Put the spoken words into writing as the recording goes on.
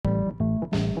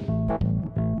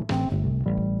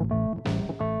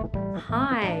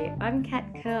Hi, I'm Kat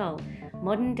Curl,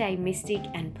 modern day mystic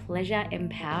and pleasure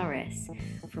empoweress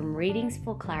from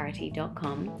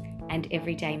readingsforclarity.com and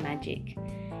Everyday Magic.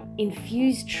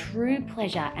 Infuse true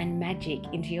pleasure and magic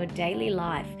into your daily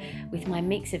life with my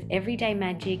mix of everyday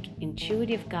magic,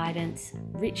 intuitive guidance,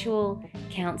 ritual,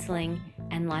 counseling,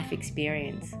 and life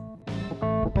experience.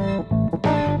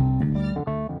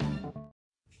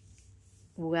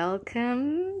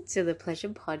 Welcome to the Pleasure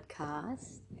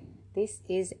Podcast. This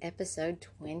is episode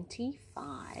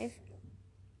 25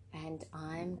 and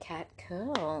I'm Kat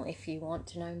Curl. If you want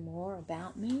to know more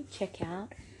about me, check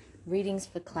out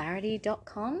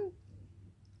readingsforclarity.com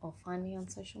or find me on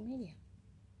social media.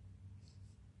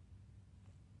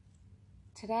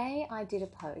 Today I did a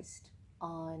post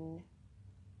on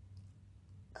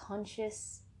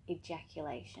conscious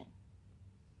ejaculation.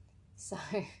 So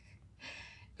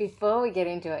before we get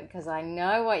into it, because I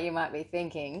know what you might be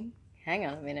thinking, hang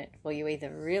on a minute, well, you either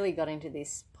really got into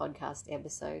this podcast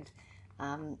episode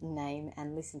name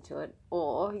and listened to it,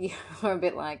 or you were a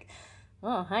bit like,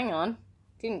 oh, hang on,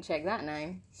 didn't check that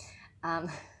name.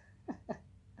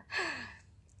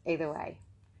 Either way,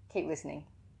 keep listening.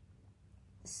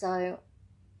 So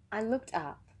I looked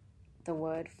up the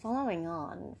word following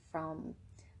on from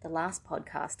the last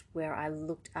podcast where I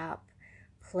looked up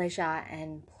pleasure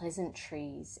and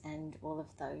pleasantries and all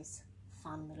of those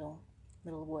fun little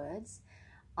words.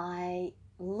 I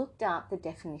looked up the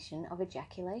definition of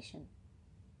ejaculation.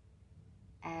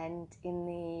 And in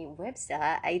the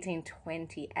Webster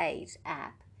 1828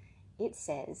 app, it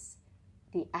says,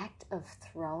 the act of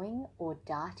throwing or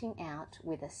darting out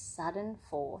with a sudden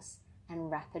force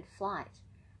and rapid flight,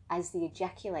 as the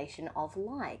ejaculation of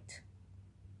light.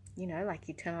 You know, like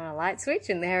you turn on a light switch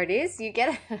and there it is, you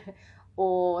get it.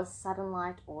 Or sudden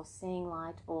light, or seeing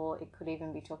light, or it could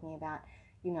even be talking about,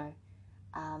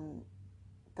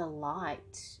 the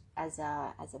light as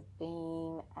a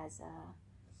beam, as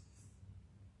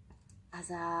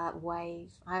a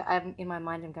wave. I'm in my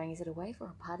mind, I'm going, is it a wave or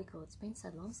a particle? It's been so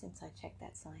long since I checked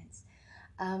that science.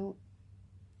 And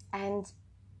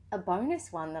a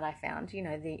bonus one that I found,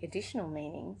 the additional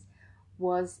meanings,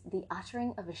 was the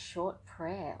uttering of a short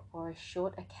prayer or a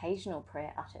short occasional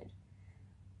prayer uttered.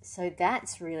 So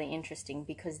that's really interesting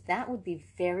because that would be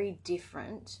very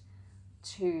different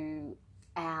to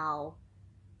our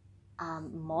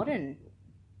modern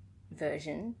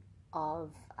version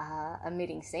of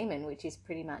emitting semen, which is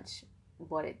pretty much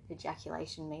what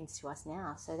ejaculation means to us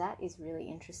now. So that is really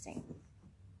interesting.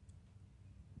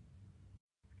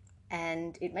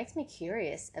 And it makes me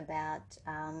curious about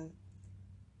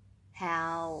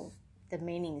how the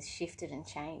meanings shifted and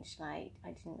changed. I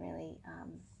didn't really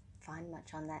find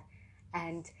much on that,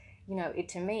 and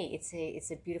to me it's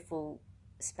a beautiful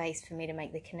space for me to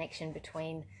make the connection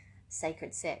between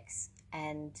sacred sex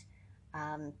and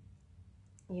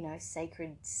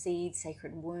sacred seed,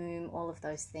 sacred womb, all of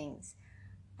those things,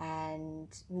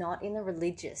 and not in the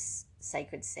religious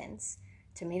sacred sense.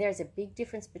 To me, there's a big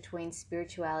difference between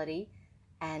spirituality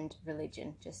and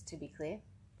religion, just to be clear.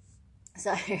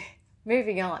 So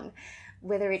moving on,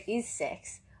 whether it is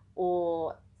sex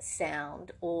or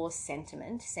sound or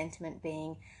sentiment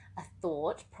being a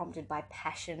thought prompted by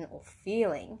passion or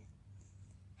feeling,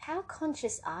 how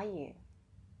conscious are you?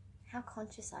 How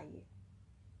conscious are you?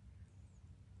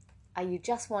 Are you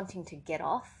just wanting to get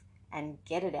off and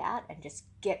get it out and just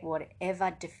get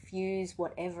whatever, diffuse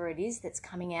whatever it is that's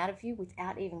coming out of you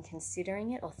without even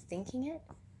considering it or thinking it?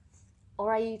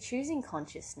 Or are you choosing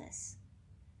consciousness?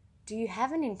 Do you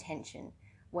have an intention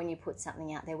when you put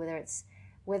something out there, whether it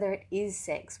is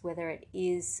sex, whether it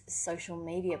is social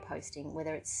media posting,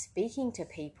 whether it's speaking to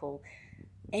people,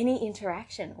 any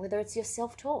interaction, whether it's your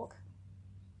self-talk?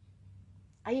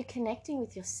 Are you connecting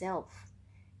with yourself,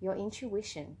 your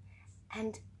intuition,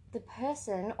 and the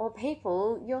person or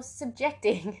people you're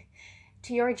subjecting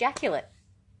to your ejaculate?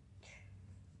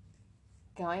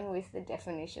 Going with the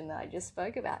definition that I just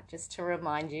spoke about, just to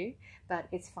remind you, but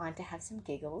it's fine to have some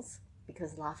giggles,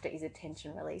 because laughter is a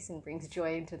tension release and brings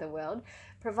joy into the world,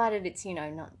 provided it's,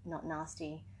 not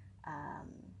nasty,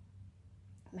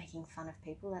 making fun of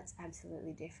people. That's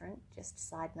absolutely different. Just a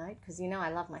side note, because I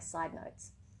love my side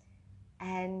notes.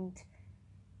 And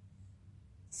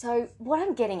so what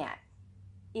I'm getting at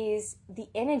is the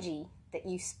energy that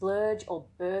you splurge or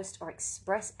burst or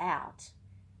express out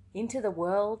into the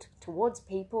world, towards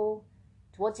people,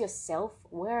 towards yourself,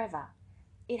 wherever.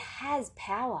 It has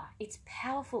power. It's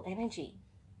powerful energy.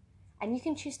 And you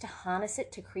can choose to harness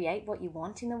it to create what you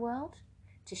want in the world,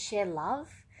 to share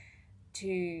love,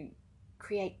 to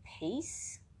create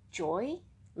peace, joy,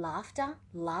 laughter,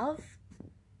 love,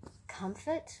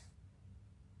 comfort.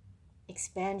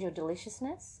 expand your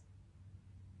deliciousness.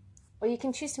 Or you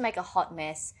can choose to make a hot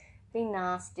mess, be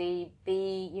nasty,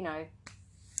 be,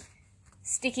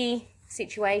 sticky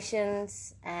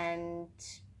situations, and,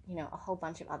 a whole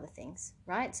bunch of other things,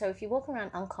 right? So if you walk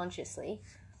around unconsciously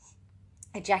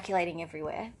ejaculating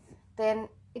everywhere, then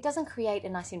it doesn't create a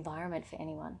nice environment for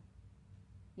anyone,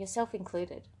 yourself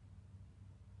included.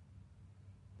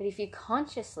 But if you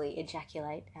consciously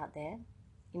ejaculate out there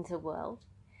into the world,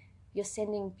 you're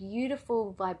sending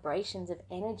beautiful vibrations of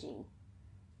energy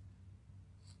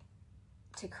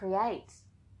to create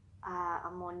a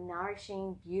more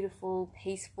nourishing, beautiful,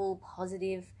 peaceful,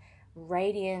 positive,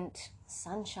 radiant,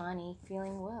 sunshiny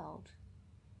feeling world.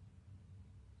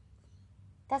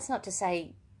 That's not to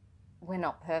say we're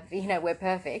not perfect, we're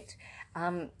perfect.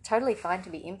 Totally fine to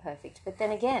be imperfect. But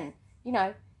then again, you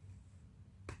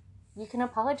can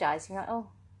apologize.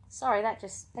 Oh, sorry, that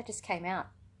just came out.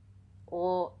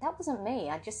 Or that wasn't me.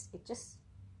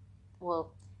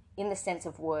 Well, in the sense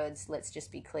of words, let's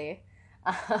just be clear.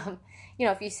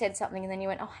 If you said something and then you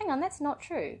went, oh, hang on, that's not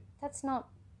true. That's not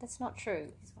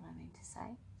true, is what I mean to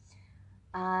say.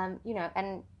 And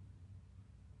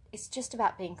it's just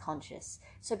about being conscious.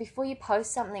 So before you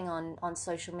post something on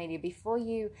social media, before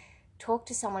you talk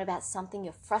to someone about something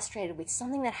you're frustrated with,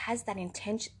 something that has that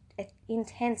intense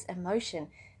emotion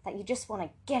that you just want to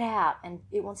get out and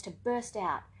it wants to burst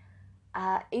out,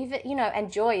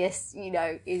 and joyous,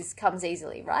 comes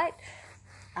easily, right?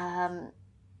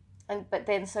 But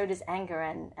then so does anger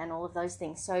and all of those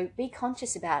things. So be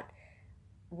conscious about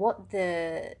what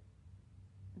the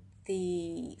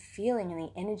feeling and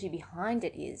the energy behind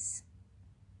it is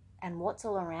and what's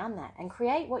all around that, and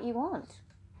create what you want.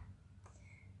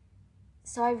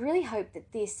 So I really hope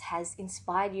that this has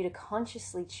inspired you to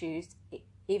consciously choose,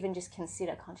 even just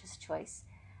consider conscious choice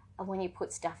when you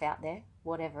put stuff out there,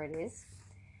 whatever it is.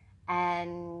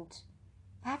 And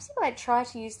perhaps you might try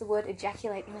to use the word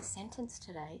ejaculate in a sentence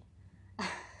today.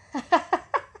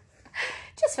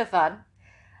 Just for fun.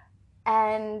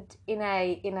 And in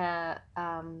a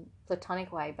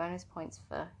platonic way, bonus points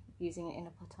for using it in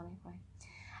a platonic way.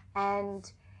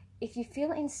 And if you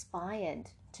feel inspired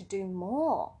to do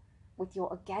more with your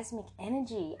orgasmic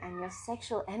energy and your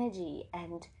sexual energy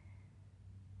and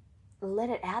let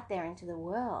it out there into the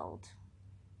world,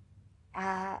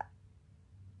 the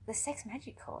Sex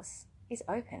Magic course is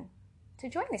open to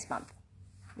join this month,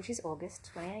 which is August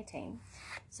 2018.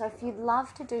 So if you'd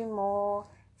love to do more,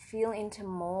 feel into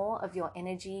more of your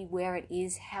energy, where it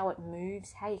is, how it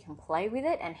moves, how you can play with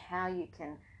it, and how you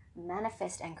can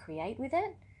manifest and create with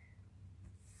it,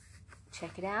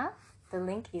 check it out. The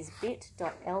link is bit.ly/Sex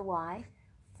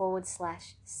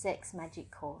Magic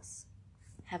course.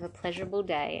 Have a pleasurable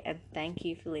day, and thank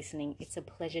you for listening. It's a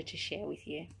pleasure to share with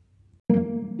you.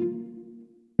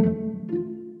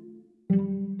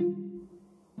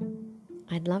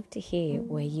 I'd love to hear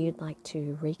where you'd like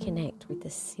to reconnect with the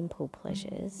simple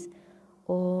pleasures,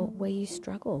 or where you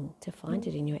struggle to find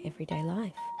it in your everyday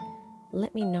life.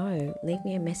 Let me know. Leave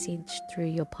me a message through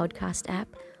your podcast app,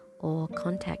 or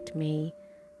contact me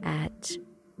at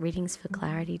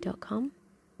readingsforclarity.com,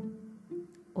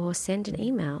 or send an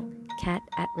email,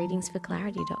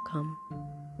 kat@readingsforclarity.com.